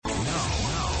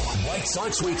White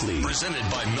Sox Weekly, presented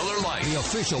by Miller Lite, the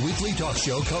official weekly talk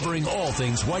show covering all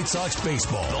things White Sox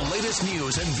baseball. The latest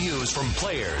news and views from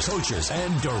players, coaches,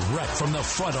 and direct from the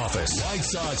front office. White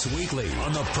Sox Weekly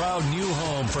on the proud new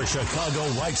home for Chicago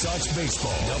White Sox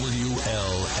baseball.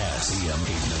 WLS AM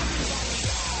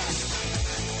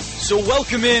 890. So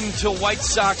welcome in to White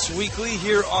Sox Weekly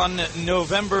here on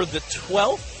November the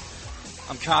 12th.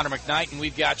 I'm Connor McKnight, and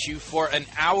we've got you for an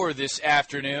hour this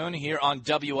afternoon here on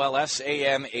WLS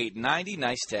AM 890.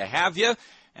 Nice to have you.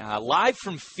 Live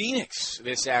from Phoenix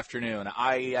this afternoon.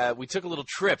 We took a little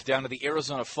trip down to the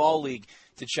Arizona Fall League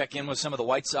to check in with some of the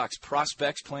White Sox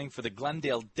prospects playing for the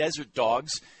Glendale Desert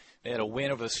Dogs. They had a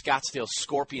win over the Scottsdale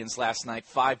Scorpions last night,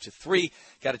 5-3.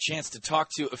 Got a chance to talk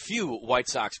to a few White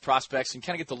Sox prospects and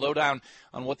kind of get the lowdown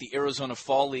on what the Arizona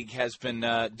Fall League has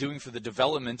been doing for the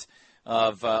development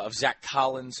of Zach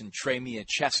Collins and Trey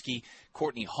Mieczewski,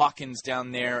 Courtney Hawkins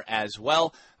down there as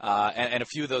well, and a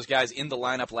few of those guys in the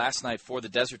lineup last night for the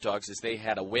Desert Dogs as they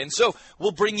had a win. So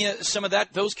we'll bring you some of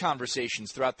those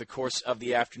conversations throughout the course of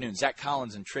the afternoon. Zach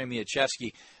Collins and Trey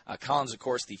Mieczewski. Collins, of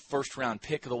course, the first-round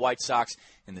pick of the White Sox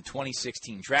in the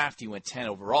 2016 draft. He went 10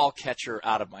 overall, catcher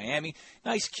out of Miami.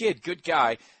 Nice kid, good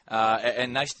guy,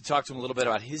 and nice to talk to him a little bit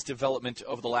about his development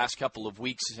over the last couple of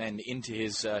weeks and into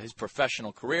his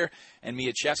professional career. And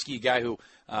Mieczewski, a guy who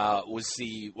was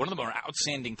one of the more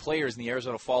outstanding players in the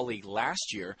Arizona Fall League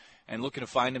last year and looking to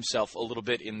find himself a little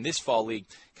bit in this Fall League.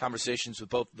 Conversations with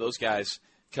both of those guys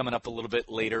coming up a little bit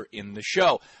later in the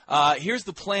show. Here's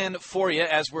the plan for you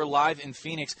as we're live in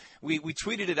Phoenix. We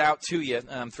tweeted it out to you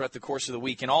throughout the course of the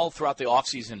week and all throughout the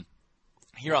offseason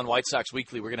here on White Sox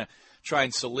Weekly. We're going to try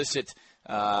and solicit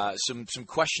some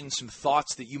questions, some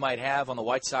thoughts that you might have on the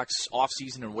White Sox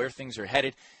offseason and where things are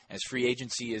headed as free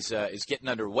agency is getting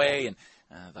underway and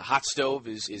the hot stove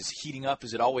is heating up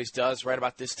as it always does right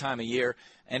about this time of year.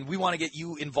 And we want to get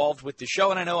you involved with the show.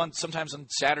 And I know sometimes on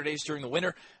Saturdays during the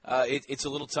winter, it's a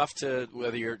little tough to,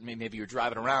 whether maybe you're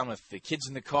driving around with the kids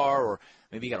in the car or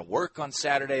maybe you got to work on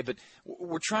Saturday. But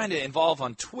we're trying to involve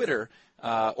on Twitter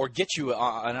or get you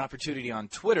an opportunity on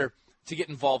Twitter to get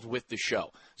involved with the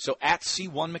show. So at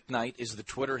C1McKnight is the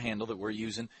Twitter handle that we're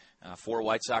using for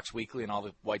White Sox Weekly and all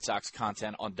the White Sox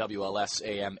content on WLS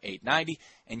AM 890.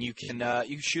 And you can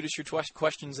shoot us your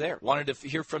questions there. Wanted to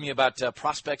hear from you about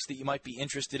prospects that you might be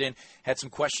interested in. Had some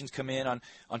questions come in on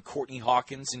Courtney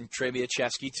Hawkins and Trey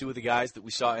Mieczewski, two of the guys that we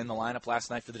saw in the lineup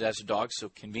last night for the Desert Dogs. So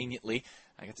conveniently,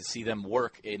 I got to see them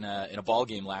work in a ball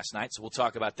game last night. So we'll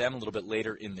talk about them a little bit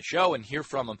later in the show and hear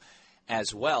from them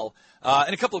as well.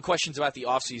 And a couple of questions about the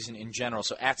offseason in general.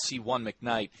 So at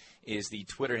C1McKnight is the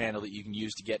Twitter handle that you can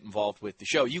use to get involved with the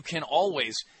show. You can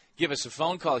always give us a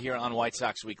phone call here on White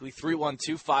Sox Weekly.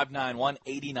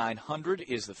 312-591-8900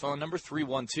 is the phone number,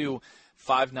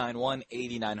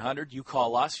 312-591-8900. You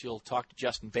call us. You'll talk to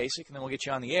Justin Basic, and then we'll get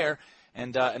you on the air,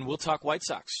 and we'll talk White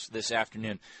Sox this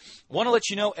afternoon. Want to let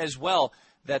you know as well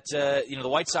that the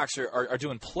White Sox are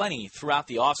doing plenty throughout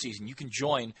the offseason. You can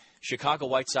join Chicago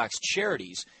White Sox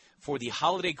Charities for the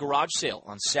holiday garage sale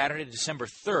on Saturday, December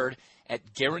 3rd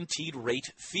at Guaranteed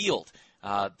Rate Field.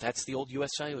 That's the old U.S.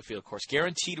 Cellular Field, of course.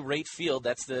 Guaranteed Rate Field,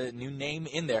 that's the new name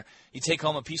in there. You take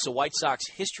home a piece of White Sox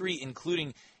history,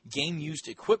 including game-used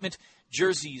equipment,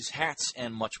 jerseys, hats,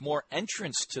 and much more.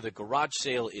 Entrance to the garage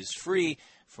sale is free.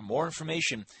 For more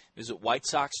information, visit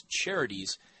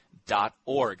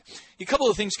WhiteSoxCharities.org. A couple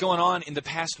of things going on in the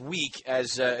past week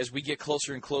as we get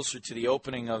closer and closer to the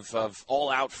opening of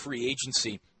all-out free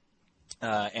agency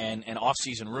and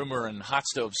off-season rumor and hot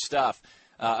stove stuff.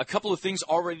 A couple of things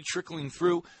already trickling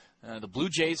through. The Blue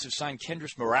Jays have signed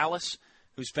Kendrys Morales,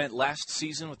 who spent last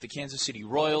season with the Kansas City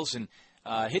Royals and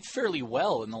hit fairly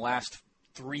well in the last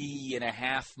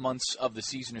 3.5 months of the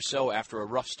season or so after a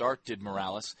rough start, did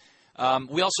Morales.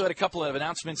 We also had a couple of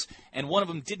announcements, and one of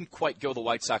them didn't quite go the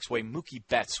White Sox way. Mookie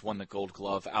Betts won the Gold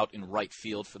Glove out in right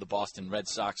field for the Boston Red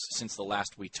Sox since the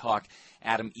last we talked.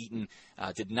 Adam Eaton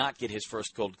did not get his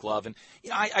first Gold Glove. And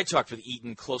I talked with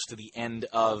Eaton close to the end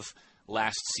of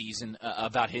last season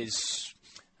about his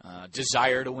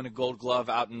desire to win a Gold Glove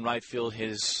out in right field,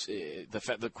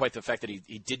 quite the fact that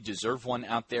he did deserve one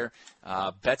out there.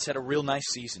 Betts had a real nice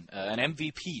season, an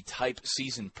MVP-type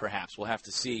season perhaps. We'll have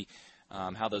to see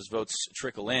how those votes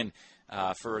trickle in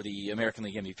for the American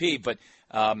League MVP. But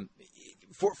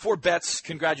for Betts,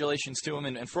 congratulations to him,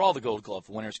 and for all the Gold Glove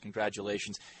winners,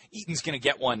 congratulations. Eaton's going to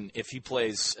get one if he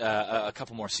plays a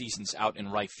couple more seasons out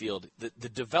in right field. The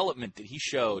development that he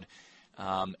showed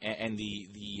and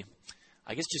the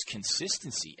I guess just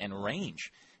consistency and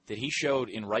range that he showed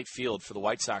in right field for the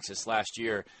White Sox this last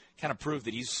year kind of proved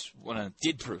that he's one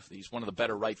of the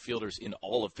better right fielders in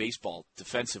all of baseball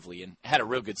defensively, and had a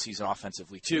real good season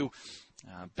offensively too.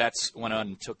 Betts went on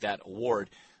and took that award.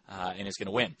 And is going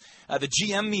to win. The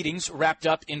GM meetings wrapped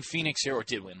up in Phoenix here, or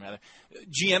did win, rather.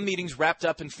 GM meetings wrapped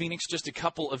up in Phoenix just a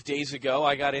couple of days ago.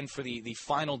 I got in for the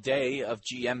final day of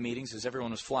GM meetings as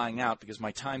everyone was flying out because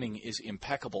my timing is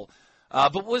impeccable.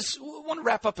 But want to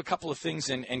wrap up a couple of things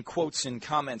and quotes and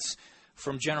comments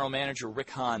from General Manager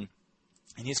Rick Hahn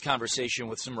in his conversation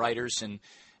with some writers and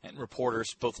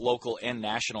reporters, both local and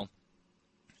national,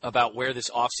 about where this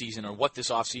offseason or what this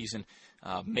offseason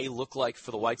may look like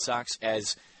for the White Sox,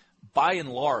 as by and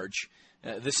large,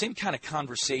 the same kind of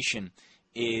conversation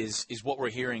is what we're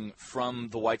hearing from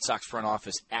the White Sox front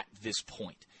office at this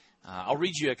point. I'll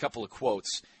read you a couple of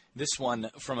quotes. This one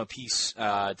from a piece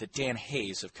that Dan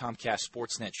Hayes of Comcast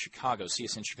Sportsnet Chicago,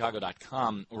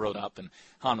 CSNChicago.com, wrote up, and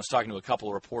Hahn was talking to a couple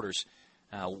of reporters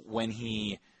when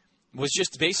he was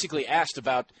just basically asked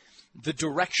about the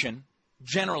direction,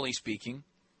 generally speaking,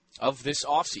 of this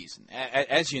offseason.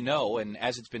 As you know, and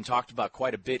as it's been talked about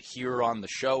quite a bit here on the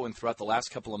show and throughout the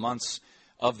last couple of months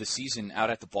of the season out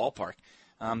at the ballpark,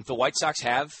 the White Sox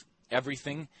have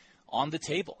everything on the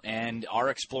table and are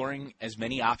exploring as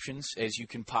many options as you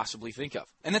can possibly think of.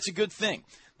 And that's a good thing.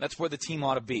 That's where the team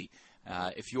ought to be.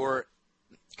 If you're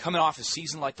coming off a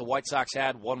season like the White Sox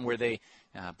had, one where they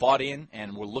bought in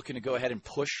and were looking to go ahead and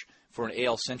push for an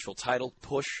AL Central title,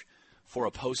 push for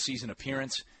a postseason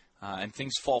appearance, and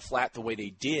things fall flat the way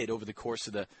they did over the course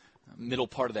of the middle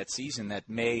part of that season, that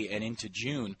May and into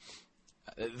June,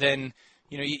 then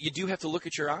you do have to look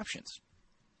at your options.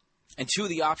 And two of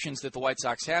the options that the White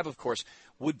Sox have, of course,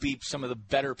 would be some of the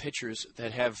better pitchers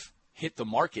that have hit the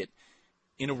market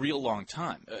in a real long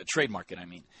time, trade market, I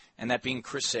mean, and that being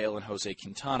Chris Sale and Jose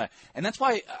Quintana. And that's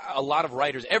why a lot of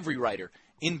writers, every writer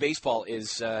in baseball,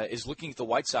 is looking at the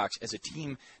White Sox as a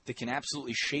team that can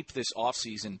absolutely shape this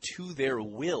offseason to their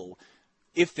will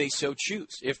if they so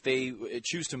choose, if they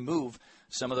choose to move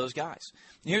some of those guys.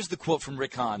 And here's the quote from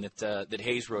Rick Hahn that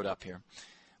Hayes wrote up here.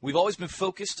 "We've always been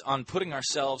focused on putting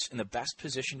ourselves in the best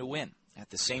position to win. At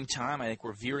the same time, I think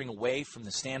we're veering away from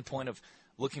the standpoint of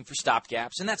looking for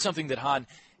stopgaps." And that's something that Hahn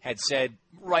had said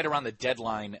right around the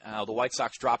deadline. The White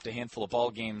Sox dropped a handful of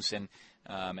ball games, and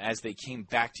as they came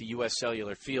back to U.S.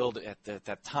 Cellular Field at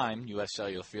that time, U.S.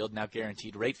 Cellular Field, now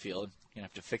Guaranteed Rate Field. You're going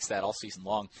to have to fix that all season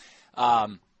long.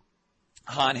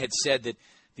 Hahn had said that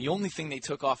the only thing they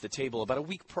took off the table about a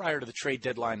week prior to the trade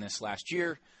deadline this last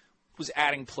year was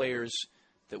adding players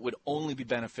that would only be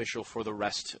beneficial for the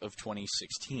rest of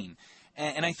 2016.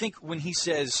 And I think when he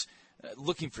says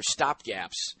looking for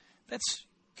stopgaps, that's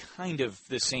kind of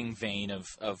the same vein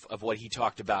of what he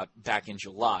talked about back in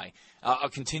July. I'll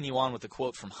continue on with the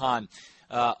quote from Hahn.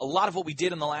 "A lot of what we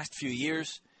did in the last few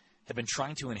years have been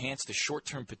trying to enhance the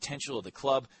short-term potential of the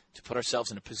club to put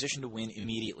ourselves in a position to win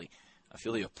immediately. I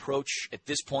feel the approach at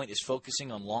this point is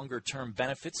focusing on longer-term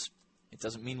benefits. It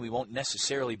doesn't mean we won't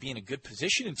necessarily be in a good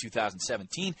position in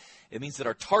 2017. It means that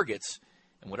our targets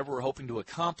and whatever we're hoping to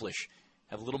accomplish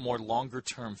have a little more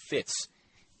longer-term fits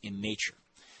in nature."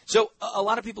 So a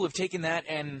lot of people have taken that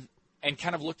and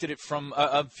kind of looked at it from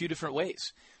a few different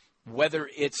ways, whether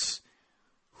it's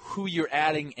who you're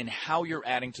adding and how you're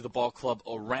adding to the ball club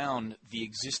around the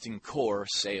existing core,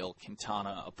 Sale,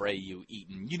 Quintana, Abreu,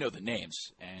 Eaton, you know the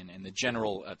names, and the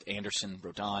general Anderson,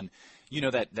 Rodon, you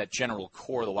know that general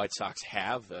core the White Sox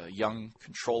have, a young,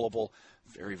 controllable,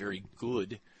 very, very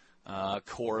good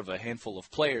core of a handful of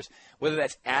players, whether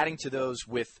that's adding to those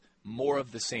with more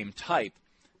of the same type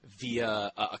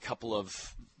via a couple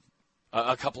of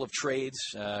trades,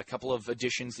 a couple of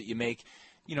additions that you make,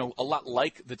 a lot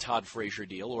like the Todd Frazier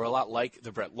deal or a lot like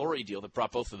the Brett Lawrie deal that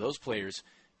brought both of those players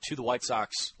to the White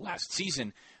Sox last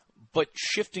season, but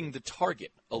shifting the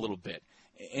target a little bit.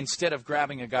 Instead of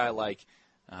grabbing a guy like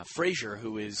Frazier,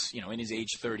 who is, in his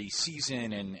age 30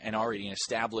 season and already an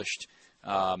established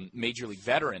major league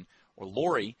veteran, or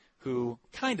Lawrie, who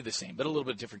kind of the same, but a little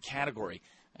bit different category.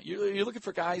 You're looking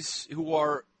for guys who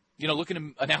are, looking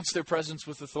to announce their presence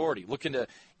with authority, looking to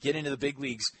get into the big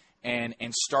leagues and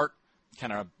start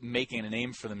kind of making a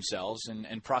name for themselves,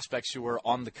 and prospects who are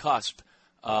on the cusp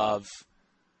of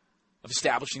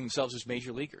establishing themselves as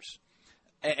major leaguers.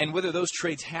 And whether those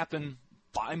trades happen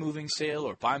by moving Sale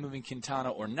or by moving Quintana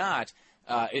or not,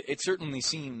 it certainly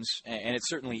seems, and it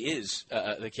certainly is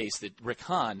the case that Rick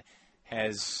Hahn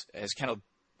has kind of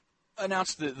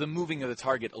announced the moving of the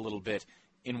target a little bit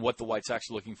in what the White Sox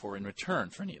are looking for in return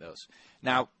for any of those.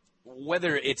 Now,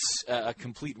 whether it's a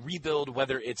complete rebuild,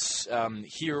 whether it's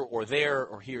here or there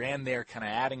or here and there, kind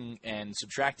of adding and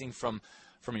subtracting from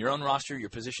from your own roster, your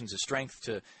positions of strength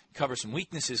to cover some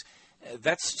weaknesses,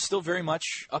 that's still very much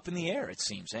up in the air, it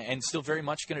seems, and still very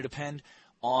much going to depend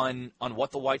on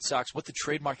what the White Sox, what the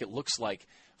trade market looks like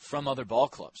from other ball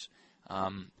clubs.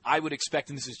 I would expect,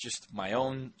 and this is just my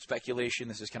own speculation,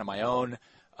 this is kind of my own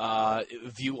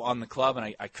view on the club,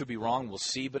 and I could be wrong, we'll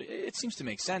see, but it seems to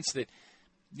make sense that,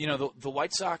 the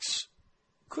White Sox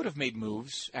could have made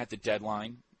moves at the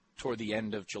deadline toward the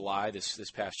end of July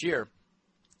this past year,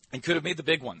 and could have made the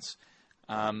big ones.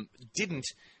 Didn't,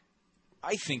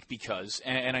 I think, because,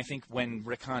 and I think when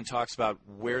Rick Hahn talks about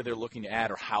where they're looking to add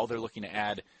or how they're looking to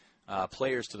add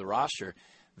players to the roster,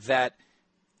 that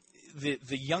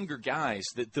the younger guys,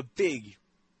 the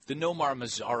Nomar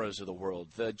Mazzaros of the world,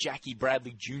 the Jackie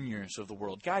Bradley Jr.'s of the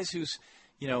world, guys whose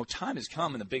time has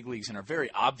come in the big leagues and are very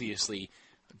obviously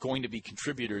going to be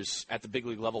contributors at the big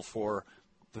league level for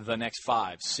the next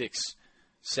 5, 6,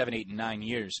 7, 8, and 9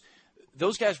 years.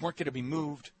 Those guys weren't going to be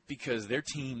moved because their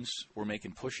teams were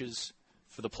making pushes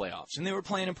for the playoffs, and they were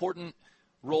playing important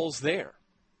roles there,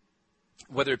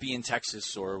 whether it be in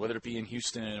Texas or whether it be in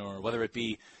Houston or whether it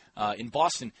be in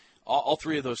Boston. All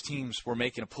three of those teams were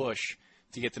making a push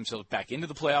to get themselves back into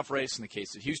the playoff race in the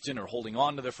case of Houston, or holding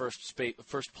on to their first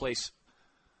place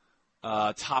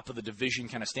top of the division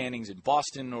kind of standings in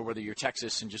Boston, or whether you're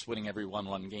Texas and just winning every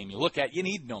one game you look at. You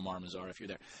need Nomar Mazara if you're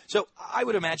there. So I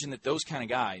would imagine that those kind of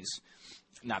guys,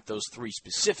 not those three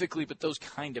specifically, but those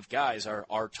kind of guys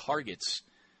are targets,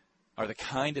 are the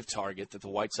kind of target that the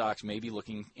White Sox may be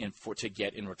looking to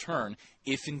get in return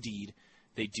if indeed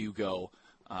they do go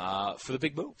for the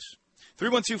big moves.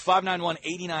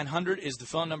 312-591-8900 is the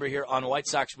phone number here on White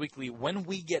Sox Weekly. When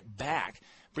we get back,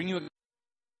 bring you a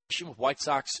conversation with White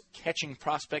Sox catching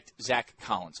prospect Zach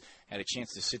Collins. Had a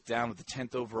chance to sit down with the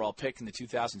 10th overall pick in the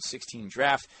 2016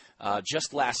 draft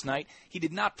just last night. He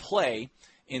did not play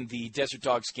in the Desert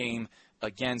Dogs game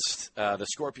against the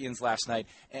Scorpions last night.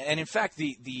 And in fact,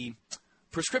 the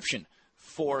prescription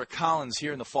for Collins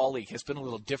here in the Fall League has been a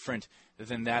little different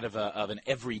than that of an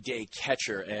everyday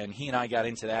catcher. And he and I got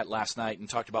into that last night and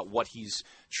talked about what he's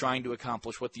trying to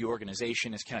accomplish, what the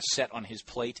organization is kind of set on his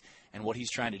plate, and what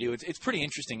he's trying to do. It's pretty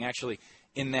interesting, actually,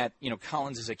 in that,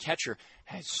 Collins as a catcher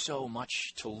has so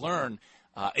much to learn,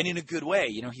 and in a good way.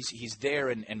 He's there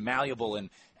and malleable and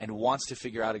wants to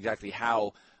figure out exactly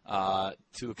how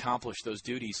to accomplish those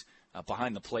duties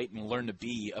behind the plate and learn to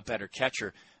be a better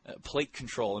catcher. Plate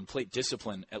control and plate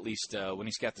discipline, at least when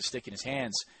he's got the stick in his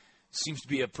hands, seems to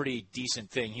be a pretty decent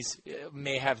thing. He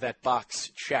may have that box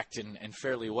checked and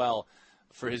fairly well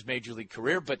for his major league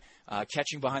career, but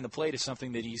catching behind the plate is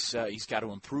something that he's got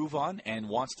to improve on and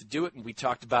wants to do it, and we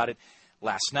talked about it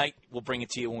last night. We'll bring it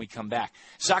to you when we come back.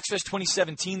 SoxFest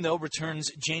 2017, though,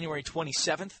 returns January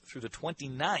 27th through the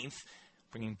 29th,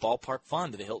 bringing ballpark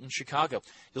fun to the Hilton Chicago.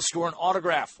 You'll score an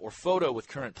autograph or photo with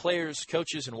current players,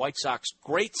 coaches, and White Sox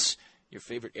greats. Your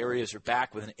favorite areas are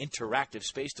back with an interactive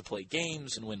space to play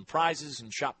games and win prizes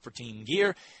and shop for team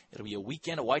gear. It'll be a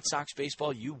weekend of White Sox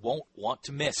baseball you won't want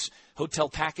to miss. Hotel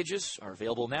packages are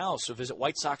available now, so visit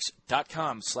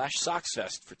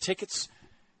whitesox.com/SoxFest for tickets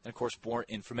and, of course, more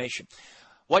information.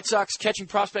 White Sox catching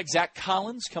prospect Zach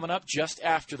Collins coming up just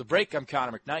after the break. I'm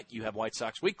Connor McKnight. You have White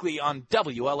Sox Weekly on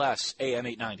WLS AM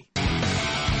 890.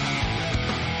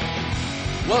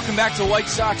 Welcome back to White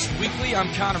Sox Weekly.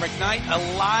 I'm Connor McKnight.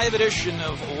 A live edition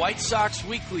of White Sox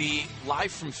Weekly,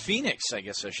 live from Phoenix, I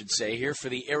guess I should say, here for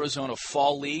the Arizona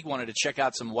Fall League. Wanted to check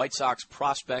out some White Sox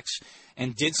prospects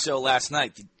and did so last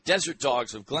night. The Desert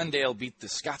Dogs of Glendale beat the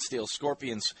Scottsdale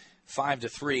Scorpions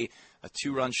 5-3. A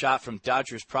 2-run shot from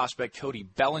Dodgers prospect Cody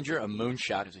Bellinger, a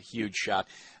moonshot, is a huge shot,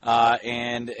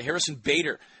 and Harrison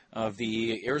Bader of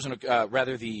the Arizona, where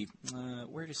does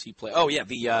he play? Oh, yeah,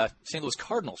 the St. Louis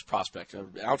Cardinals prospect,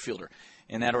 outfielder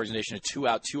in that organization, a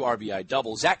 2-out, 2 RBI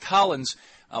double. Zach Collins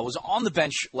was on the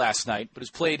bench last night, but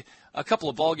has played a couple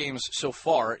of ball games so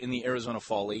far in the Arizona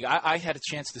Fall League. I had a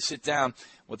chance to sit down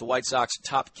with the White Sox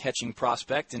top catching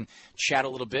prospect and chat a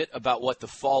little bit about what the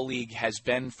Fall League has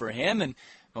been for him and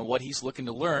what he's looking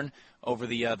to learn over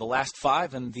the last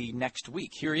 5 and the next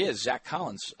week. Here he is, Zach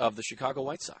Collins of the Chicago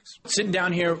White Sox. Sitting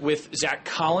down here with Zach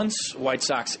Collins, White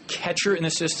Sox catcher in the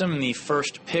system, and the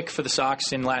first pick for the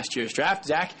Sox in last year's draft.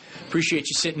 Zach, appreciate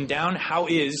you sitting down. How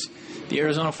is the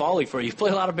Arizona Fall League for you? You've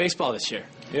played a lot of baseball this year.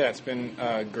 Yeah, it's been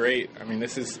great. I mean,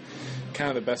 this is kind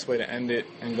of the best way to end it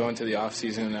and go into the off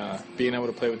season, being able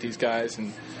to play with these guys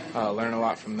and learn a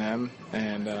lot from them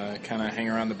and kind of hang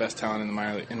around the best talent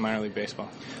in minor league baseball.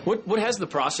 What has the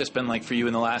process been like for you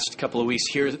in the last couple of weeks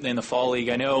here in the fall league?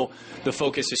 I know the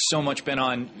focus has so much been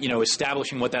on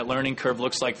establishing what that learning curve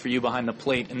looks like for you behind the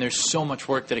plate, and there's so much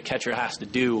work that a catcher has to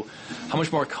do. How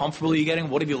much more comfortable are you getting?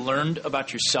 What have you learned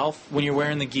about yourself when you're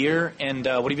wearing the gear, and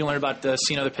what have you learned about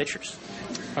seeing other pitchers?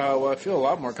 Well, I feel a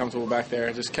lot more comfortable back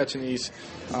there, just catching these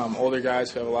older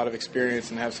guys who have a lot of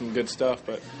experience and have some good stuff.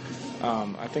 But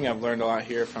I think I've learned a lot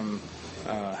here from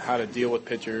how to deal with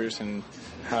pitchers and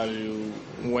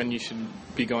when you should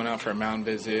be going out for a mound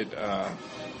visit.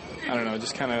 I don't know,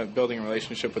 just kind of building a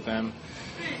relationship with them.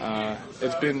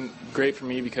 It's been great for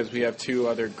me because we have two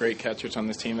other great catchers on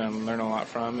this team that I'm learning a lot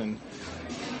from, and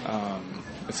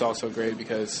it's also great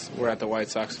because we're at the White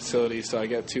Sox facility, so I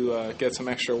get to get some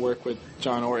extra work with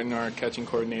John Orton, our catching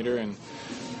coordinator, and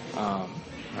I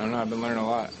don't know, I've been learning a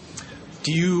lot.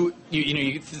 Do you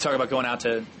talk about going out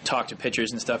to talk to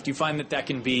pitchers and stuff? Do you find that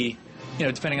can be,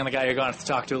 depending on the guy you're going to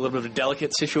talk to, a little bit of a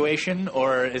delicate situation,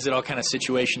 or is it all kind of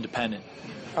situation dependent?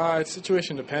 It's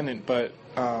situation dependent, but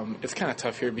it's kind of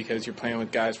tough here because you're playing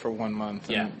with guys for 1 month,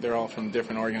 and they're all from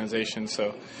different organizations,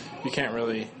 so you can't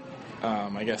really,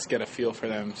 I guess, get a feel for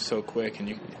them so quick,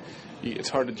 and it's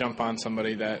hard to jump on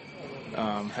somebody that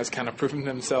has kind of proven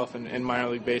themselves in minor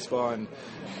league baseball, and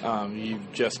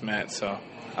you've just met, so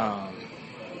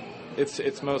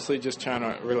it's mostly just trying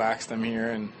to relax them here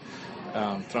and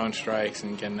throwing strikes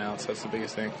and getting outs. That's the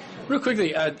biggest thing. Real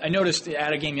quickly, I noticed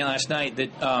at a game last night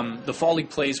that the fall league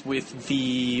plays with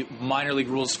the minor league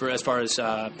rules for as far as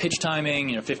pitch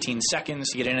timing, 15 seconds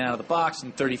to get in and out of the box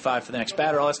and 35 for the next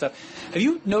batter, all that stuff. Have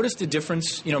you noticed a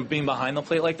difference, being behind the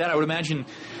plate like that? I would imagine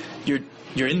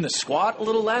you're in the squat a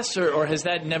little less, or has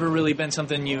that never really been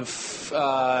something you've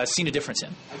seen a difference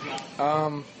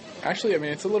in? Actually, I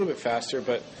mean, it's a little bit faster,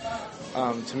 but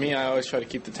to me, I always try to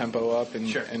keep the tempo up and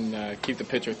keep the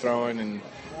pitcher throwing, and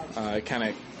it kind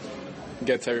of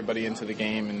gets everybody into the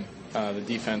game, and the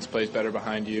defense plays better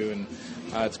behind you, and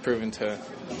it's proven to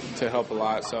help a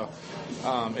lot. So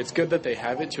it's good that they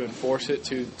have it to enforce it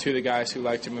to the guys who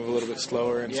like to move a little bit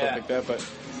slower and stuff like that, but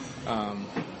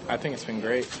I think it's been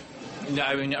great.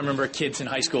 I mean, I remember kids in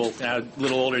high school, a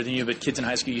little older than you, but kids in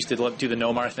high school used to do the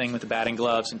Nomar thing with the batting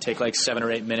gloves and take like 7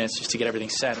 or 8 minutes just to get everything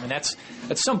set. I mean, that's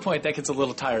at some point that gets a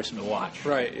little tiresome to watch.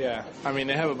 Right, yeah. I mean,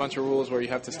 they have a bunch of rules where you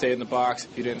have to stay in the box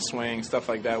if you didn't swing, stuff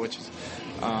like that, which is,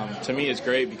 to me, is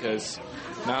great because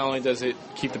not only does it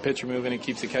keep the pitcher moving, it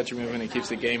keeps the catcher moving, it keeps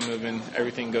the game moving.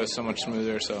 Everything goes so much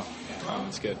smoother, so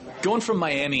it's good. Going from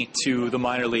Miami to the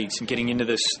minor leagues and getting into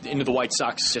the White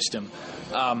Sox system,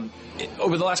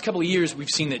 over the last couple of years, we've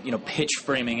seen that pitch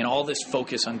framing and all this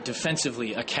focus on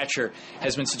defensively, a catcher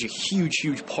has been such a huge,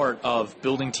 huge part of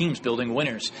building teams, building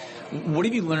winners. What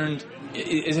have you learned?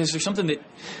 Is there something that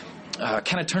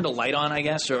kind of turned a light on, I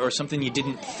guess, or something you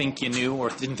didn't think you knew or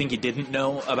didn't think you didn't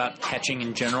know about catching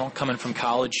in general, coming from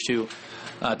college to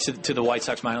the White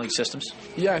Sox minor league systems?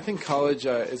 Yeah, I think college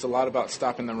is a lot about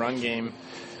stopping the run game,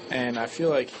 and I feel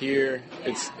like here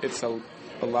it's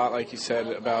a lot, like you said,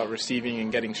 about receiving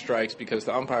and getting strikes because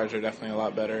the umpires are definitely a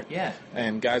lot better. Yeah.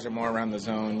 And guys are more around the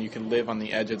zone. You can live on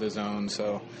the edge of the zone,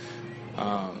 so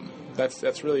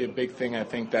that's really a big thing I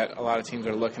think that a lot of teams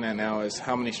are looking at now is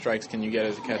how many strikes can you get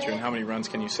as a catcher and how many runs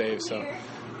can you save. So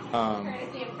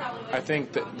I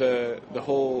think that the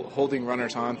whole holding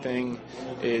runners on thing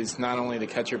is not only the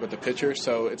catcher but the pitcher.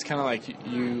 So it's kind of like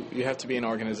you have to be an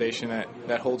organization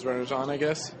that holds runners on, I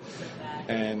guess.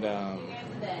 And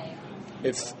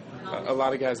it's a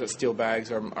lot of guys that steal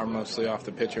bags are mostly off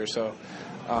the pitcher. So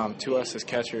to us as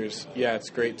catchers, yeah, it's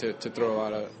great to throw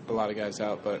a lot of guys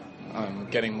out, but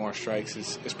getting more strikes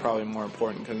is probably more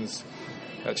important because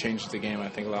that changes the game, I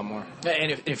think, a lot more.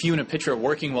 And if you and a pitcher are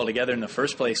working well together in the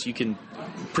first place, you can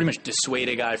pretty much dissuade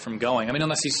a guy from going. I mean,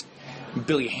 unless he's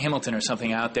Billy Hamilton or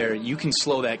something out there, you can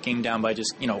slow that game down by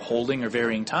just holding or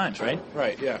varying times, right?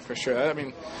 Right, yeah, for sure. I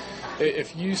mean,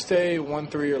 if you stay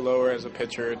 1-3 or lower as a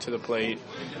pitcher to the plate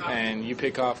and you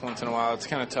pick off once in a while, it's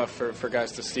kind of tough for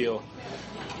guys to steal.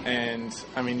 And,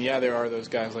 I mean, yeah, there are those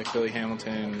guys like Billy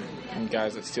Hamilton and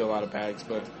guys that steal a lot of bags,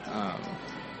 but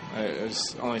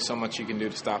there's only so much you can do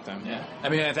to stop them. Yeah. I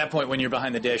mean, at that point, when you're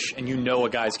behind the dish and a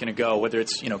guy's going to go, whether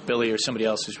it's, Billy or somebody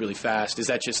else who's really fast, is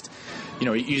that just,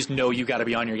 you just know you got to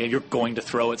be on your game. You're going to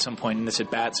throw at some point in this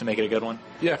at-bat, so make it a good one?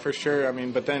 Yeah, for sure. I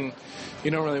mean, but then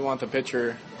you don't really want the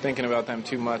pitcher thinking about them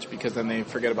too much because then they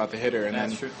forget about the hitter. And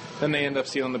then they end up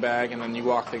stealing the bag, and then you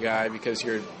walk the guy because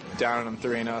you're down on them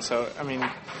 3-0. So, I mean,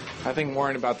 I think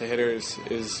worrying about the hitters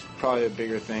is probably a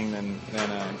bigger thing than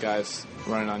guys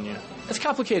running on you. It's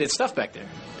complicated stuff back there.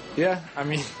 Yeah, I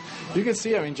mean, you can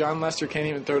see, John Lester can't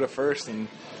even throw to first, and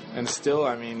still,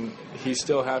 he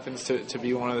still happens to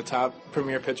be one of the top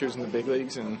premier pitchers in the big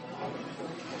leagues, and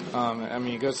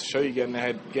it goes to show you getting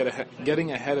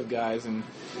ahead of guys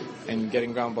and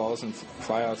getting ground balls and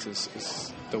flyouts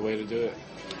is the way to do it.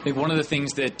 I think one of the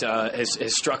things that has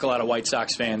struck a lot of White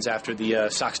Sox fans after the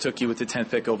Sox took you with the 10th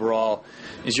pick overall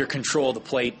is your control of the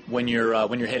plate when you're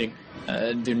hitting.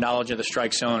 Your knowledge of the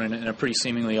strike zone and a pretty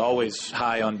seemingly always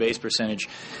high on base percentage.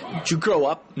 Did you grow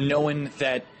up knowing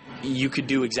that you could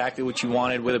do exactly what you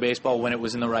wanted with a baseball when it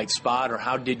was in the right spot, or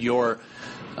how did your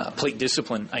plate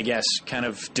discipline, I guess, kind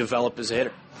of develop as a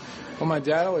hitter? Well, my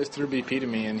dad always threw BP to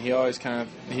me, and he always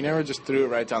he never just threw it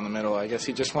right down the middle. I guess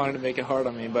he just wanted to make it hard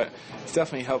on me, but it's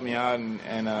definitely helped me out,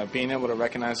 and being able to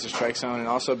recognize the strike zone, and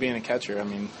also being a catcher.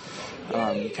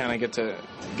 You kind of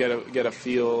get a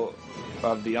feel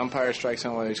of the umpire strike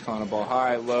zone, whether he's calling a ball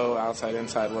high, low, outside,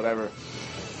 inside, whatever.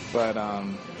 But I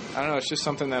don't know, it's just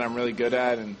something that I'm really good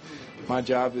at, and my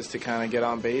job is to kind of get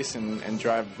on base and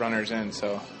drive runners in.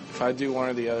 So if I do one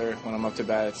or the other when I'm up to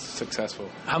bat, it's successful.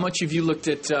 How much have you looked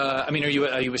at, are you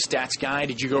a stats guy?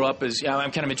 Did you grow up as,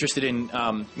 I'm kind of interested in,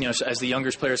 as the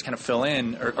younger players kind of fill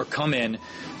in or come in,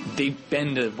 they've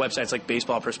been to websites like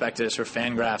Baseball Prospectus or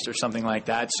Fangraphs or something like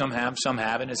that. Some have, some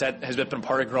haven't. Has that been a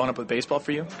part of growing up with baseball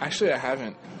for you? Actually, I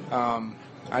haven't.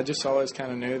 I just always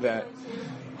kind of knew that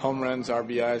home runs,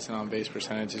 RBIs, and on-base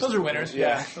percentages. Those are winners,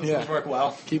 yeah. Those work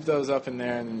well. Keep those up in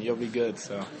there, and you'll be good.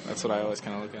 So that's what I always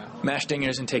kind of look at. Mash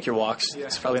dingers and take your walks. Yeah.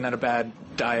 It's probably not a bad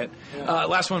diet. Yeah.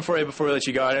 Last one for you before we let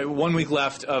you go. 1 week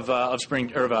left of spring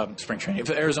training,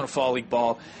 of Arizona Fall League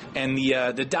ball, and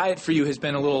the diet for you has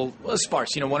been a little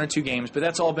sparse. 1 or 2 games, but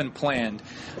that's all been planned.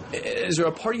 Is there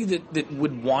a part of you that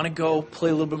would want to go play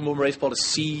a little bit more baseball to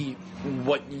see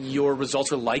what your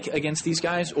results are like against these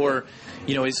guys, or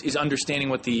is understanding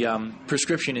what the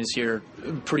prescription is here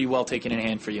pretty well taken in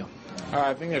hand for you?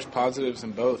 I think there's positives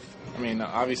in both.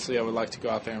 Obviously I would like to go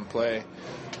out there and play,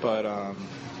 but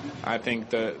I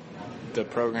think the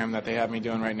program that they have me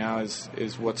doing right now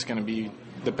is what's going to be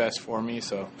the best for me.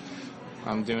 So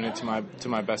I'm doing it to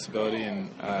my best ability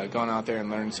and going out there and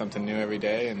learning something new every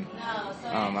day. And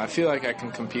I feel like I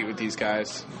can compete with these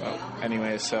guys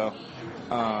anyway. So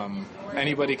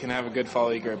anybody can have a good fall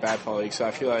league or a bad fall league. So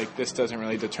I feel like this doesn't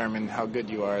really determine how good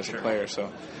you are as a player.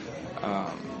 So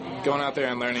going out there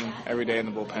and learning every day in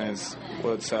the bullpen is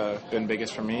what's been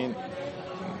biggest for me.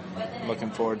 Looking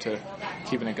forward to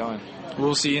keeping it going.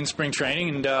 We'll see you in spring training,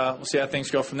 and we'll see how things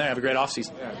go from there. Have a great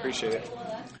offseason. Yeah, I appreciate it.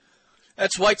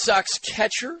 That's White Sox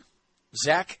catcher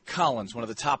Zach Collins, one of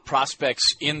the top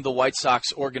prospects in the White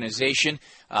Sox organization.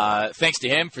 Thanks to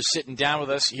him for sitting down with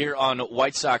us here on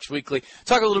White Sox Weekly.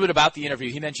 Talk a little bit about the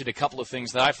interview. He mentioned a couple of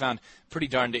things that I found pretty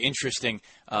darned interesting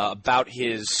about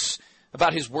his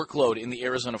workload in the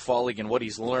Arizona Fall League and what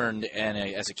he's learned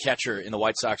as a catcher in the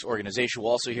White Sox organization.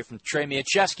 We'll also hear from Trey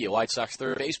Mieczewski, a White Sox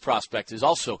third base prospect, who's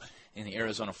also in the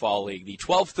Arizona Fall League. The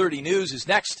 12:30 news is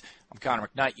next. I'm Connor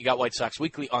McKnight. You got White Sox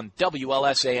Weekly on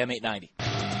WLS AM 890.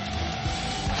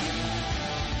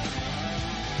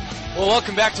 Well,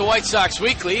 welcome back to White Sox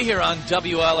Weekly here on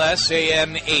WLS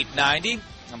AM 890.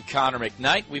 I'm Connor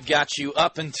McKnight. We've got you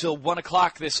up until 1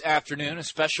 o'clock this afternoon, a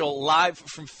special live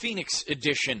from Phoenix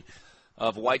edition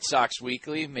of White Sox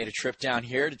Weekly. Made a trip down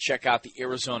here to check out the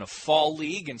Arizona Fall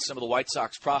League and some of the White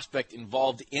Sox prospect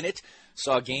involved in it.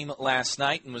 Saw a game last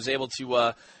night and was able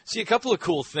to see a couple of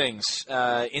cool things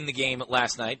in the game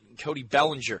last night. Cody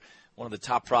Bellinger, one of the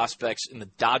top prospects in the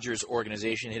Dodgers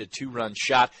organization, hit a 2-run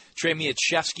shot. Trey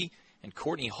Mieczewski and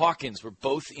Courtney Hawkins were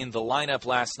both in the lineup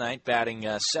last night, batting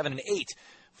 7 and 8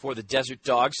 for the Desert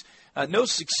Dogs. No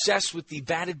success with the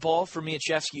batted ball for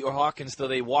Mieczewski or Hawkins, though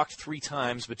they walked 3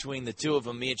 times between the two of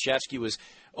them. Mieczewski was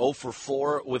 0 for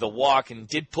 4 with a walk and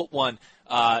did put one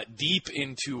deep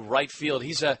into right field.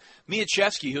 He's a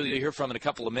Mieczewski, who you'll hear from in a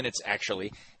couple of minutes,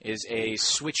 actually, is a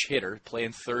switch hitter,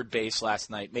 playing third base last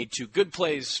night. Made 2 good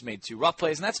plays, made 2 rough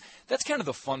plays, and that's kind of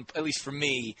the fun, at least for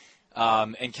me,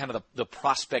 and kind of the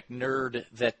prospect nerd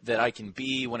that I can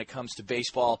be when it comes to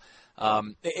baseball.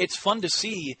 It's fun to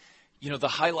see, the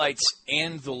highlights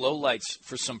and the lowlights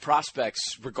for some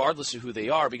prospects, regardless of who they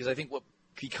are, because I think what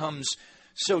becomes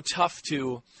so tough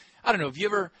to, I don't know,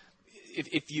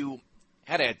 if you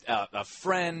had a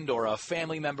friend or a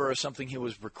family member or something who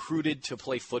was recruited to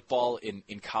play football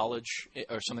in college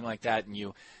or something like that, and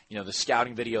the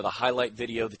scouting video, the highlight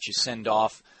video that you send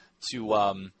off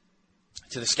to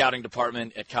to the scouting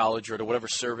department at college or to whatever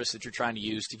service that you're trying to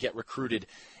use to get recruited,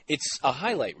 it's a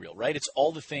highlight reel, right? It's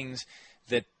all the things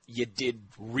that you did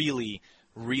really,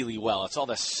 really well. It's all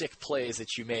the sick plays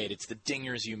that you made. It's the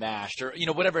dingers you mashed, or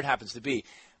whatever it happens to be.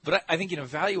 But I think in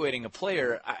evaluating a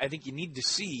player, I think you need to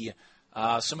see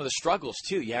some of the struggles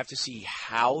too. You have to see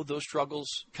how those struggles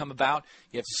come about.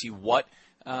 You have to see what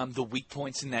the weak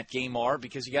points in that game are,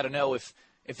 because you got to know if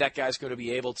that guy's going to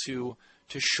be able to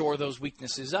shore those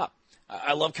weaknesses up.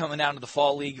 I love coming down to the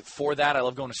fall league for that. I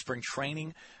love going to spring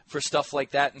training for stuff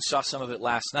like that, and saw some of it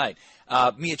last night.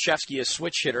 Mieczewski, a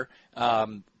switch hitter,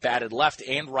 batted left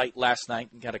and right last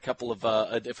night. Got a couple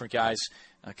of different guys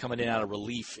coming in out of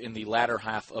relief in the latter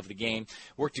half of the game.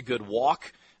 Worked a good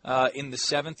walk in the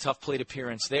seventh, tough plate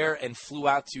appearance there, and flew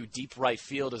out to deep right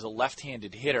field as a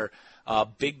left-handed hitter.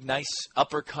 Big, nice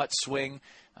uppercut swing.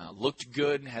 Looked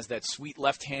good, has that sweet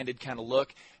left-handed kind of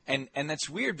look. And that's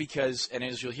weird because, and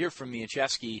as you'll hear from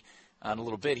Mieczewski in a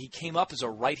little bit, he came up as a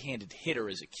right-handed hitter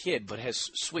as a kid, but has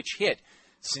switch hit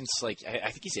since, I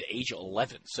think he's at age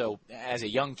 11. So as a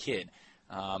young kid,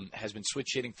 has been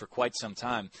switch hitting for quite some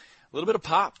time. A little bit of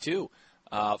pop, too,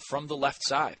 from the left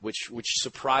side, which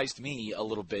surprised me a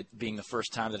little bit, being the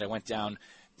first time that I went down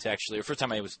to first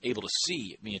time I was able to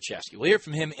see Mieczewski. We'll hear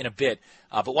from him in a bit.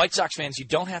 But White Sox fans, you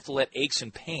don't have to let aches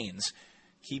and pains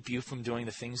keep you from doing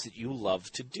the things that you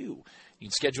love to do. You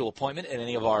can schedule an appointment at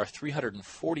any of our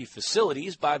 340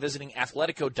 facilities by visiting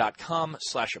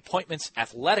athletico.com/appointments.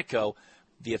 Athletico,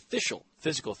 the official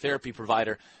physical therapy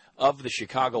provider of the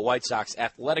Chicago White Sox.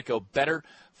 Athletico, better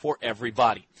for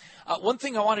everybody. One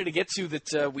thing I wanted to get to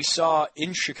that we saw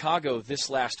in Chicago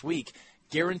this last week,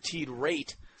 Guaranteed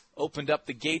Rate opened up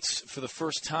the gates for the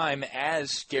first time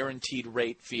as Guaranteed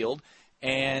Rate Field,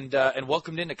 and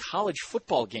welcomed in a college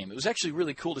football game. It was actually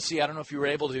really cool to see. I don't know if you were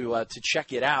able to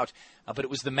check it out, but it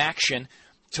was the Maction,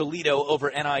 Toledo over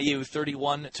NIU,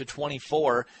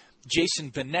 31-24.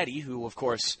 Jason Benetti, who of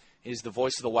course is the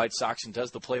voice of the White Sox and does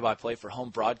the play-by-play for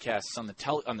home broadcasts on the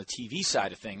TV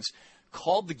side of things,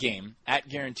 called the game at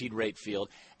Guaranteed Rate Field,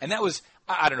 and that was,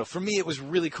 I don't know, for me it was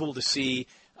really cool to see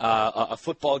a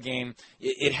football game.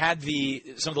 It had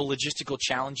some of the logistical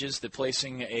challenges that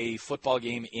placing a football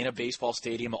game in a baseball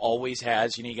stadium always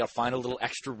has. You got to find a little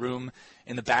extra room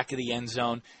in the back of the end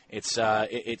zone. It's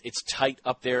tight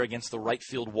up there against the right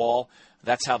field wall.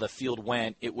 That's how the field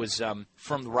went. It was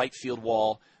from the right field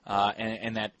wall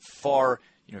and that far,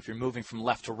 if you're moving from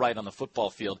left to right on the football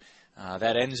field,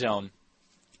 that end zone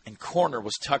and corner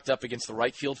was tucked up against the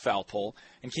right field foul pole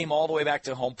and came all the way back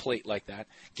to home plate like that.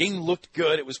 Game looked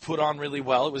good. It was put on really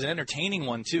well. It was an entertaining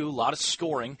one, too. A lot of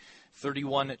scoring,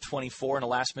 31-24, and a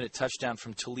last-minute touchdown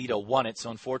from Toledo won it.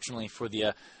 So, unfortunately for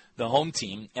the home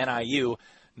team, NIU,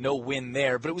 no win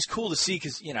there. But it was cool to see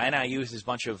because, NIU is this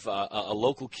bunch of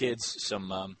local kids,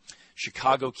 some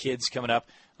Chicago kids coming up.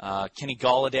 Kenny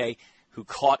Galladay, who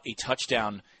caught a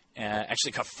touchdown,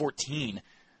 actually caught 14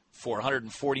 for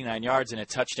 149 yards and a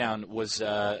touchdown, was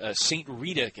a St.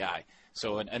 Rita guy.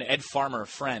 So an Ed Farmer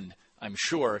friend, I'm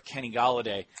sure. Kenny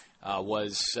Galladay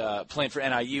was playing for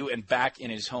NIU and back in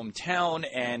his hometown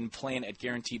and playing at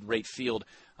Guaranteed Rate Field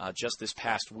just this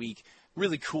past week.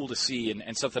 Really cool to see,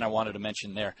 and something I wanted to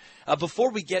mention there.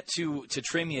 Before we get to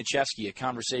Trey Mieczewski, a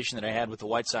conversation that I had with the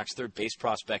White Sox third base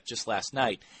prospect just last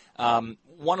night,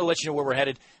 want to let you know where we're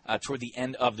headed toward the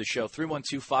end of the show.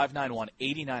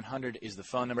 312-591-8900 is the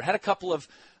phone number. Had a couple of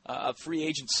free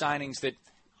agent signings that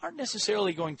aren't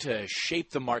necessarily going to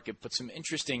shape the market, but some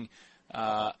interesting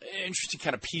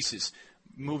kind of pieces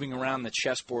moving around the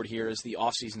chessboard here as the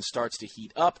offseason starts to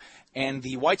heat up. And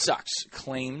the White Sox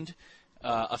claimed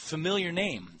a familiar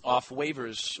name off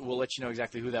waivers. We'll let you know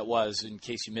exactly who that was in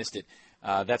case you missed it.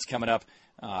 That's coming up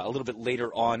a little bit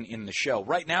later on in the show.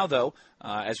 Right now, though,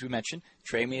 as we mentioned,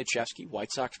 Trey Mieczewski,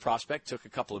 White Sox prospect, took a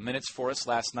couple of minutes for us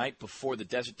last night before the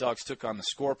Desert Dogs took on the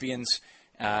Scorpions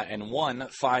and won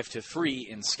 5-3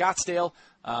 in Scottsdale.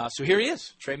 So here he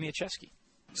is, Trey Mieczewski.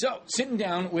 So, sitting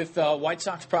down with White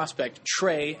Sox prospect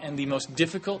Trey, and the most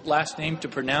difficult last name to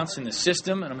pronounce in the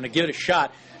system, and I'm going to give it a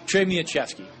shot. Trey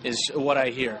Mieczewski is what I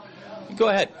hear. Go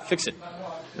ahead, fix it.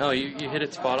 No, you hit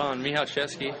it spot on.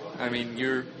 Mieczewski. I mean,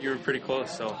 you're pretty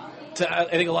close. So, I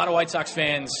think a lot of White Sox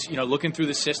fans, looking through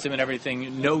the system and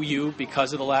everything, know you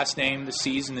because of the last name, the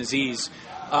C's and the Z's.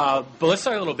 But let's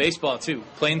talk a little baseball too.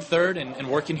 Playing third and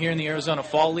working here in the Arizona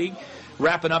Fall League,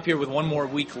 wrapping up here with one more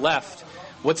week left.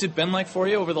 What's it been like for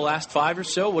you over the last 5 or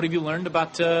so? What have you learned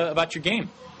about your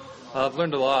game? I've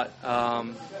learned a lot.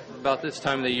 About this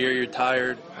time of the year, you're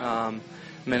tired,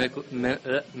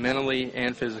 mentally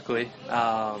and physically.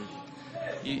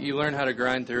 You learn how to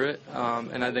grind through it,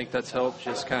 and I think that's helped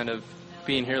just kind of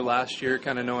being here last year,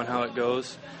 kind of knowing how it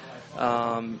goes.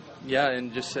 And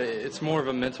just it's more of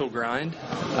a mental grind.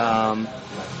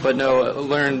 But no, I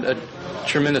learned a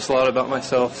tremendous lot about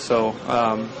myself. So,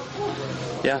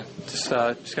 just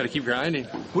got to keep grinding.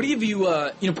 What do you view,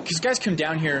 because guys come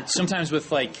down here sometimes with,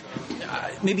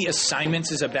 maybe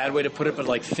assignments is a bad way to put it,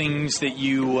 but, things that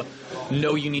you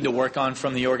know you need to work on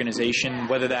from the organization,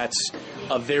 whether that's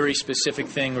a very specific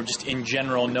thing or just in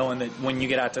general, knowing that when you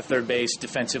get out to third base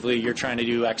defensively, you're trying to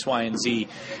do X, Y, and Z.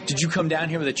 Did you come down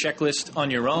here with a checklist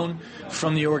on your own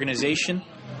from the organization?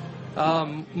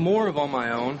 More of on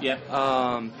my own. Yeah.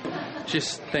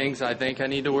 Just things I think I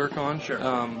need to work on. Sure.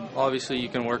 Obviously, you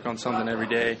can work on something every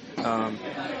day,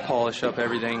 polish up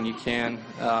everything you can,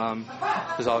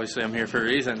 because obviously I'm here for a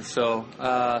reason. So,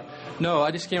 no,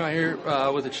 I just came out here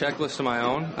with a checklist of my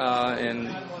own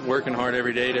and working hard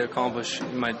every day to accomplish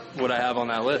what I have on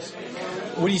that list.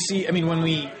 What do you see? I mean, when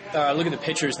we look at the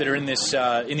pitchers that are in this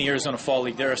in the Arizona Fall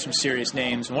League, there are some serious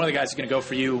names. And one of the guys is going to go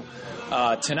for you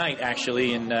tonight,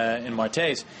 actually, in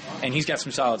Martes, and he's got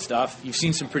some solid stuff. You've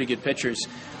seen some pretty good pitchers.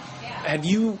 Have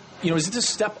you, is it a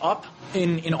step up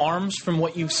in arms from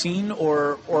what you've seen,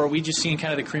 or are we just seeing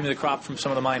kind of the cream of the crop from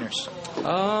some of the minors?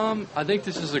 I think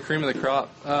this is the cream of the crop.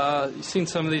 You've seen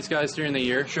some of these guys during the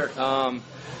year. Sure.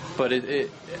 But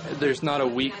there's not a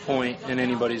weak point in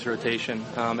anybody's rotation.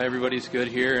 Everybody's good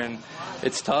here, and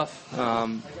it's tough.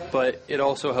 But it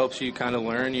also helps you kind of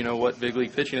learn, what big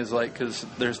league pitching is like, because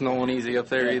there's no one easy up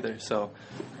there either. So,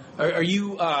 are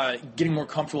you getting more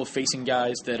comfortable facing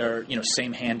guys that are,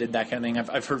 same-handed, that kind of thing?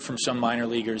 I've heard from some minor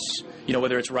leaguers,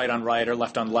 whether it's right on right or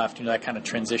left on left, that kind of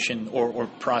transition or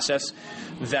process,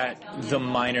 that the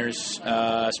minors,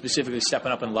 specifically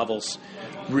stepping up in levels,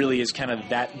 really is kind of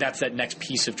that's that next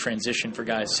piece of transition for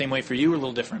guys. Same way for you, or a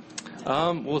little different?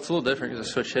 Well, it's a little different because I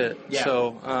switch hit. Yeah.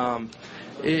 So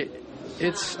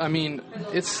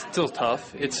it's still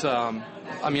tough. It's I'm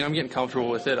getting comfortable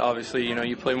with it. Obviously,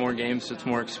 you play more games, it's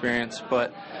more experience,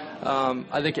 but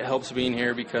I think it helps being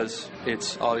here because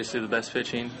it's obviously the best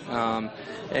pitching,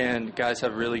 and guys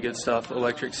have really good stuff,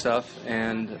 electric stuff,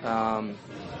 and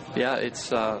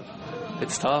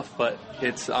it's tough, but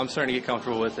I'm starting to get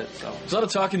comfortable with it. So. There's a lot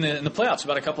of talk in the playoffs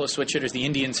about a couple of switch hitters. The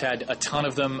Indians had a ton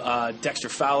of them. Dexter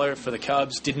Fowler for the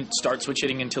Cubs didn't start switch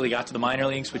hitting until he got to the minor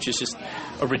leagues, which is just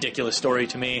a ridiculous story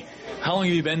to me. How long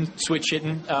have you been switch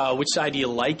hitting? Which side do you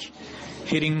like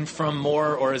hitting from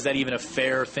more, or is that even a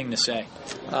fair thing to say?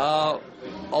 I'll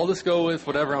just go with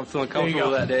whatever I'm feeling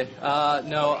comfortable that day.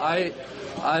 No,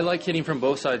 I like hitting from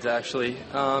both sides, actually.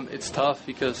 It's tough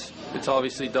because it's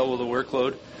obviously double the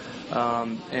workload.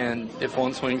 And if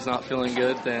one swing's not feeling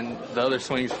good, then the other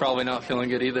swing's probably not feeling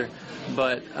good either.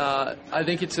 But I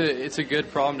think it's a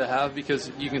good problem to have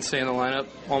because you can stay in the lineup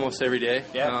almost every day.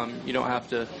 Yeah. You don't have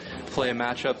to play a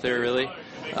matchup there, really.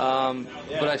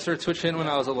 But I started switch hitting when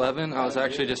I was 11. I was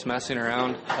actually just messing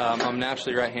around. I'm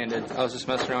naturally right-handed. I was just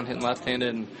messing around hitting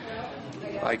left-handed, and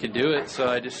I could do it, so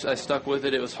I stuck with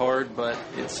it. It was hard, but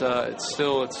it's a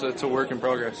work in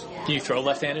progress. Can you throw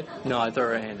left-handed? No, I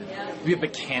throw right-handed.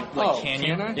 But can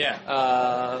you? I? Yeah.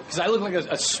 Because I look like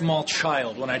a small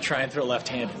child when I try and throw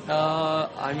left-handed.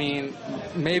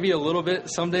 Maybe a little bit.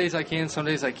 Some days I can, some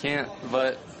days I can't,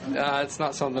 but it's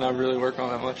not something I really work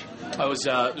on that much. I was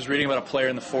reading about a player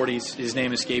in the 40s. His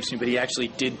name escapes me, but he actually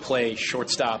did play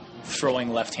shortstop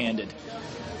throwing left-handed.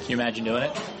 Can you imagine doing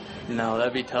it? No,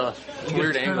 that'd be tough. It's a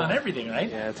weird turn angle on everything, right?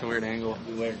 Yeah, it's a weird angle.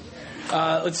 Weird.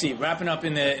 Let's see. Wrapping up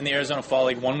in the Arizona Fall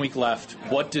League, 1 week left.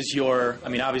 What does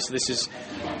obviously this is.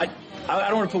 I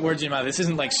don't want to put words in your mouth. This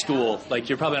isn't like school. Like,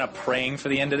 you're probably not praying for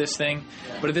the end of this thing.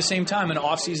 But at the same time, an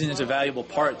off-season is a valuable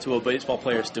part to a baseball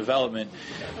player's development.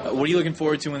 What are you looking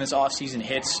forward to when this off-season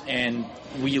hits? And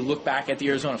will you look back at the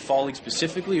Arizona Fall League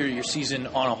specifically, or your season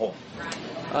on a whole?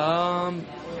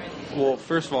 Well,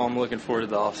 first of all, I'm looking forward to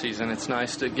the off-season. It's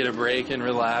nice to get a break and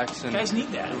relax and guys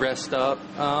need that. Rest up.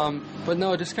 But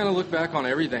no, just kind of look back on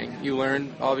everything. You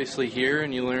learn, obviously, here,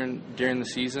 and you learn during the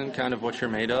season kind of what you're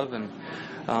made of, and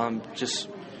just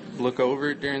look over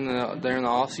it during the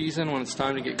off-season when it's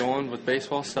time to get going with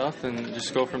baseball stuff, and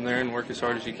just go from there and work as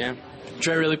hard as you can.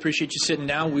 Trey, I really appreciate you sitting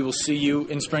down. We will see you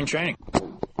in spring training.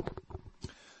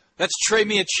 That's Trey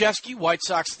Mieczewski, White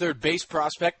Sox third base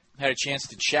prospect. Had a chance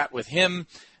to chat with him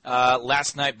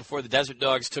last night before the Desert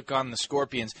Dogs took on the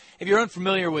Scorpions. If you're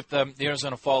unfamiliar with the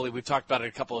Arizona Fall League, we've talked about it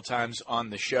a couple of times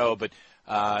on the show, but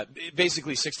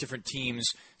basically 6 different teams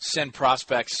send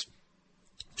prospects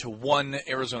to one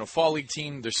Arizona Fall League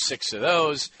team. There's 6 of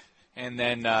those, and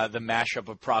then the mashup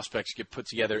of prospects get put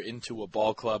together into a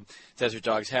ball club. Desert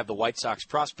Dogs have the White Sox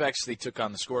prospects. They took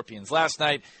on the Scorpions last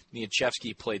night.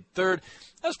 Niachevsky played third.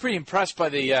 I was pretty impressed by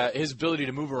his ability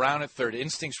to move around at third.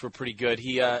 Instincts were pretty good.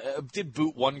 He did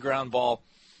boot one ground ball,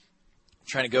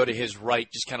 trying to go to his right,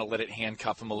 just kind of let it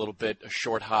handcuff him a little bit, a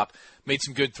short hop. Made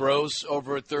some good throws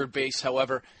over at third base,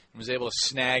 however, and was able to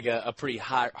snag a pretty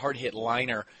hard-hit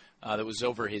liner that was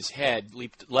over his head,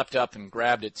 leapt up and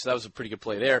grabbed it, so that was a pretty good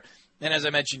play there. And as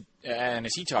I mentioned, and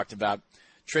as he talked about,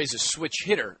 Trey's a switch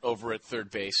hitter over at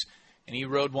third base, and he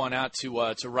rode one out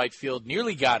to right field,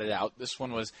 nearly got it out. This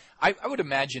one was, I would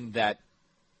imagine that,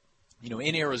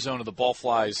 in Arizona, the ball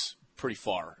flies pretty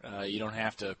far. You don't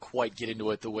have to quite get into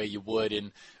it the way you would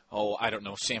in,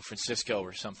 San Francisco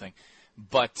or something.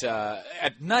 But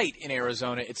at night in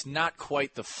Arizona, it's not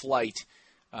quite the flight.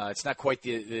 It's not quite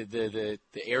the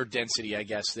air density, I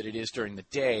guess, that it is during the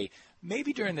day.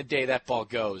 Maybe during the day that ball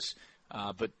goes.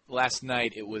 But last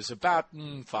night it was about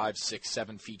 5, 6,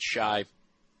 7 feet shy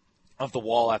of the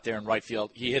wall out there in right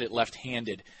field. He hit it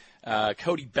left-handed.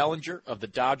 Cody Bellinger of the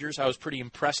Dodgers, I was pretty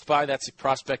impressed by. That's a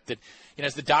prospect that,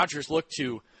 as the Dodgers look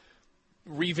to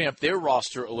revamp their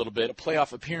roster a little bit, a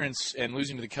playoff appearance and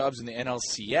losing to the Cubs in the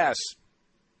NLCS,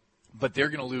 but they're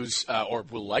going to lose, or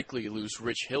will likely lose,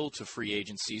 Rich Hill to free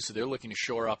agency, so they're looking to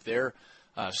shore up their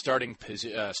starting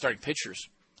pitchers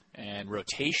and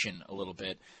rotation a little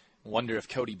bit. Wonder if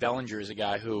Cody Bellinger is a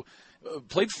guy who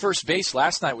played first base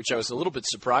last night, which I was a little bit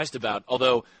surprised about,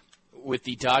 although with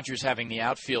the Dodgers having the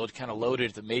outfield kind of loaded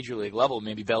at the major league level,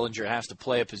 maybe Bellinger has to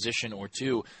play a position or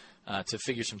two to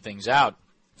figure some things out.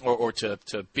 Or to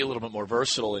be a little bit more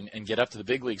versatile and get up to the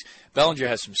big leagues. Bellinger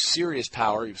has some serious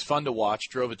power. He was fun to watch.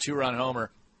 Drove a 2-run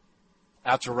homer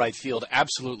out to right field.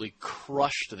 Absolutely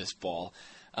crushed this ball.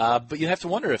 But you have to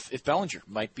wonder if Bellinger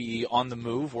might be on the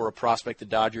move or a prospect the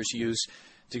Dodgers use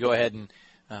to go ahead and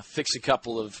fix a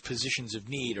couple of positions of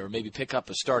need or maybe pick up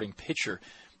a starting pitcher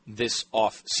this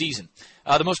off season.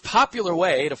 The most popular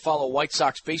way to follow White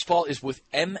Sox baseball is with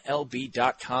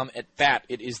MLB.com at bat.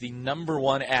 It is the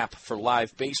 #1 app for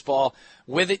live baseball.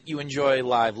 With it, you enjoy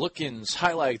live look-ins,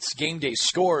 highlights, game day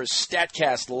scores,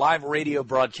 StatCast, live radio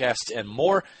broadcasts, and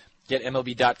more. Get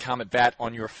MLB.com at bat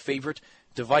on your favorite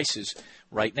devices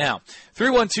right now.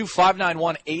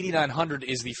 312-591-8900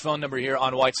 is the phone number here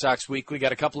on White Sox Weekly.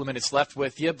 Got a couple of minutes left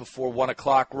with you before 1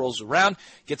 o'clock rolls around.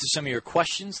 Get to some of your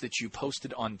questions that you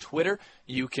posted on Twitter.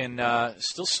 You can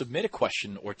still submit a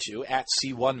question or two at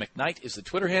C1McKnight is the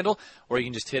Twitter handle, or you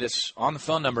can just hit us on the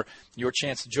phone number. Your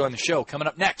chance to join the show coming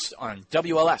up next on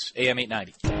WLS AM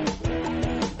 890.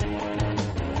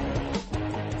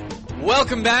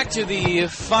 Welcome back to the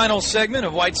final segment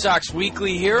of White Sox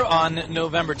Weekly here on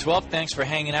November 12th. Thanks for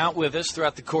hanging out with us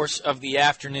throughout the course of the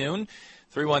afternoon.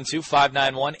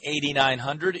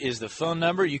 312-591-8900 is the phone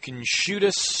number. You can shoot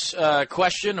us a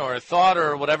question or a thought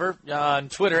or whatever on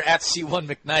Twitter at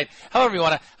C1McKnight. However you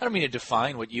want to. I don't mean to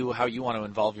define how you want to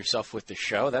involve yourself with the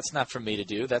show. That's not for me to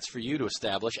do. That's for you to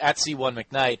establish. At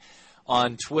C1McKnight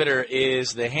on Twitter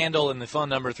is the handle, and the phone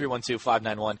number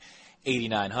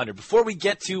 312-591-8900. Before we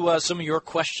get to some of your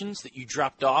questions that you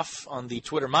dropped off on the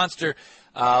Twitter monster,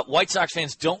 White Sox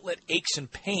fans, don't let aches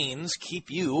and pains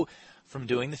keep you from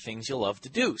doing the things you love to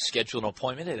do. Schedule an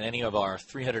appointment at any of our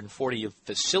 340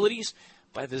 facilities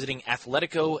by visiting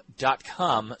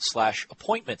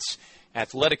Athletico.com/appointments.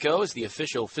 Athletico is the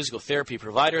official physical therapy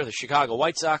provider of the Chicago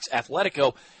White Sox.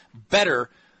 Athletico, better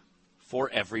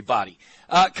for everybody.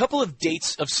 A couple of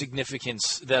dates of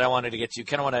significance that I wanted to get to.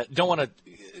 Don't want to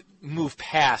move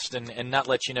past and not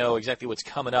let you know exactly what's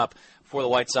coming up for the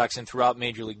White Sox and throughout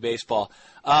Major League Baseball.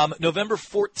 November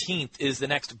 14th is the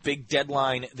next big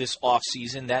deadline this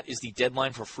offseason. That is the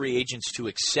deadline for free agents to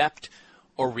accept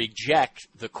or reject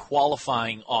the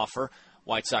qualifying offer.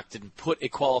 White Sox didn't put a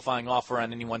qualifying offer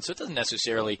on anyone, so it doesn't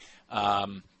necessarily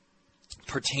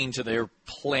pertain to their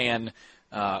plan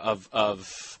of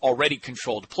already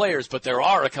controlled players, but there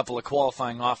are a couple of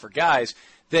qualifying offer guys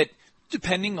that,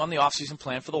 depending on the offseason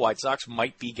plan for the White Sox,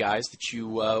 might be guys that you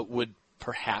would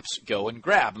perhaps go and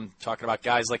grab. I'm talking about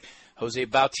guys like Jose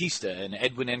Bautista and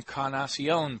Edwin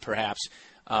Encarnacion, perhaps,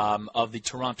 of the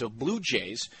Toronto Blue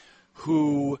Jays,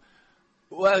 whose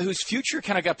future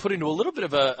kind of got put into a little bit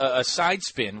of a side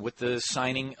spin with the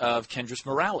signing of Kendrys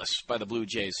Morales by the Blue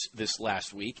Jays this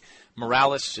last week.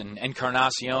 Morales and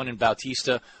Encarnacion and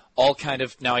Bautista all kind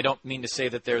of, now I don't mean to say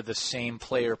that they're the same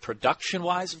player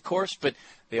production-wise, of course, but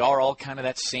they are all kind of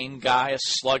that same guy, a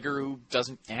slugger who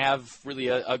doesn't have really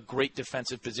a great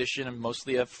defensive position and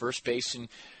mostly a first base and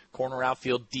corner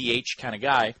outfield DH kind of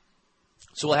guy.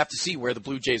 So we'll have to see where the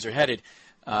Blue Jays are headed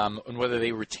and whether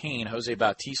they retain Jose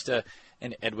Bautista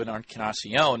and Edwin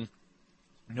Encarnacion.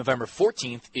 November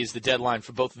 14th is the deadline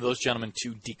for both of those gentlemen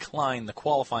to decline the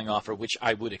qualifying offer, which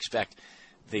I would expect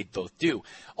they'd both do.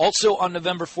 Also on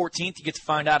November 14th, you get to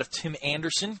find out if Tim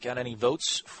Anderson got any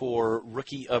votes for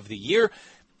Rookie of the Year.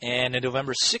 And on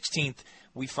November 16th,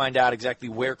 we find out exactly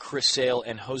where Chris Sale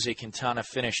and Jose Quintana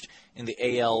finished in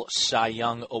the AL Cy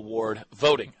Young Award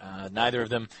voting. Neither of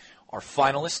them are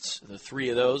finalists. The three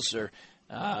of those are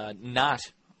not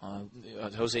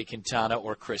Jose Quintana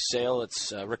or Chris Sale.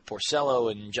 It's Rick Porcello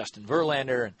and Justin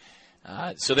Verlander.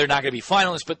 So they're not going to be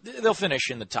finalists, but they'll finish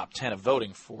in the top 10 of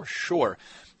voting for sure.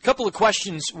 A couple of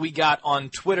questions we got on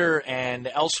Twitter and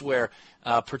elsewhere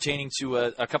pertaining to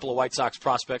a couple of White Sox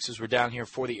prospects as we're down here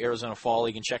for the Arizona Fall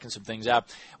League and checking some things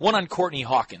out. One on Courtney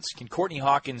Hawkins. Can Courtney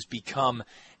Hawkins become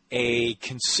a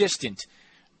consistent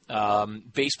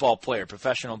baseball player,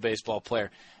 professional baseball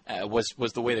player?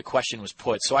 Was the way the question was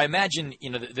put. So I imagine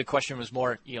the question was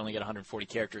more, you only get 140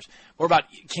 characters, more about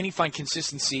can he find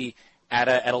consistency at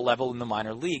a level in the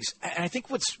minor leagues? And I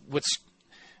think what's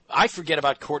I forget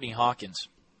about Courtney Hawkins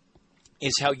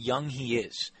is how young he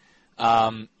is.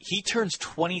 He turns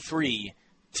 23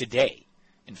 today,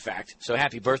 in fact. So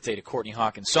happy birthday to Courtney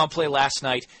Hawkins. Saw him play last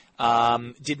night.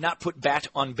 Did not put bat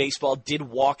on baseball. Did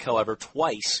walk, however,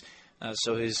 twice.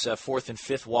 So his fourth and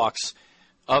fifth walks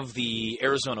of the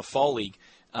Arizona Fall League.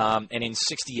 And in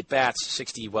 60 at-bats,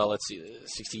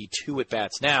 62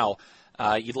 at-bats now,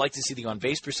 you'd like to see the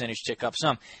on-base percentage tick up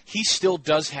some. He still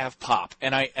does have pop.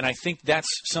 And I think that's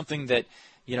something that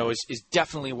is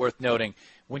definitely worth noting.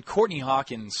 When Courtney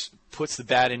Hawkins puts the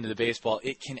bat into the baseball,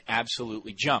 it can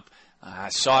absolutely jump. I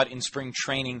saw it in spring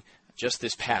training just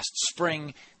this past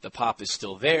spring. The pop is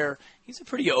still there. He's a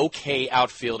pretty okay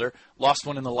outfielder. Lost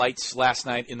one in the lights last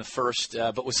night in the first,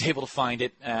 but was able to find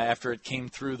it after it came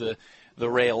through the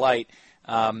ray of light.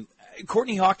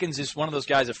 Courtney Hawkins is one of those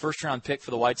guys, a first-round pick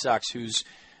for the White Sox, who's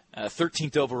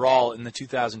 13th overall in the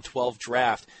 2012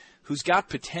 draft, who's got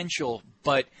potential,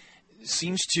 but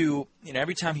seems to,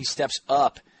 every time he steps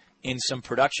up in some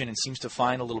production and seems to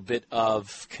find a little bit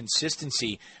of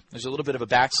consistency, there's a little bit of a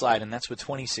backslide, and that's what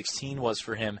 2016 was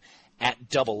for him at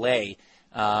Double-A.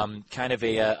 Kind of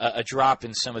a drop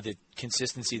in some of the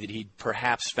consistency that he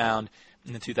perhaps found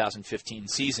in the 2015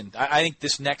 season. I think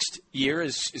this next year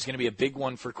is going to be a big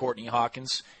one for Courtney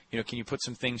Hawkins. Can you put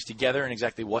some things together, and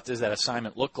exactly what does that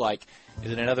assignment look like?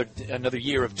 Is it another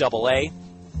year of Double-A?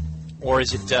 Or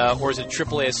is it a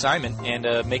AAA assignment and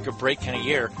a make or break kind of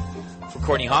year for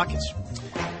Courtney Hawkins?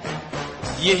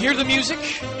 You hear the music,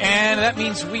 and that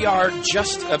means we are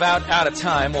just about out of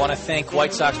time. I want to thank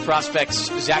White Sox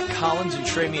prospects Zach Collins and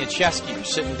Trey Mieczewski for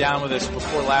sitting down with us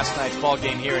before last night's ball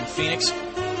game here in Phoenix,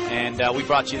 and we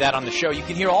brought you that on the show. You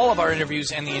can hear all of our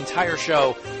interviews and the entire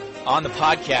show on the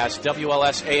podcast,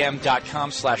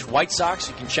 WLSAM.com/White Sox.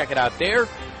 You can check it out there.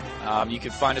 You can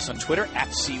find us on Twitter at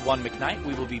C1McKnight.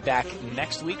 We will be back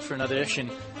next week for another edition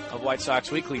of White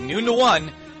Sox Weekly, noon to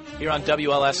 1, here on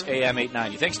WLS AM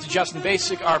 890. Thanks to Justin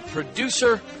Basic, our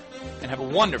producer, and have a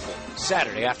wonderful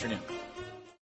Saturday afternoon.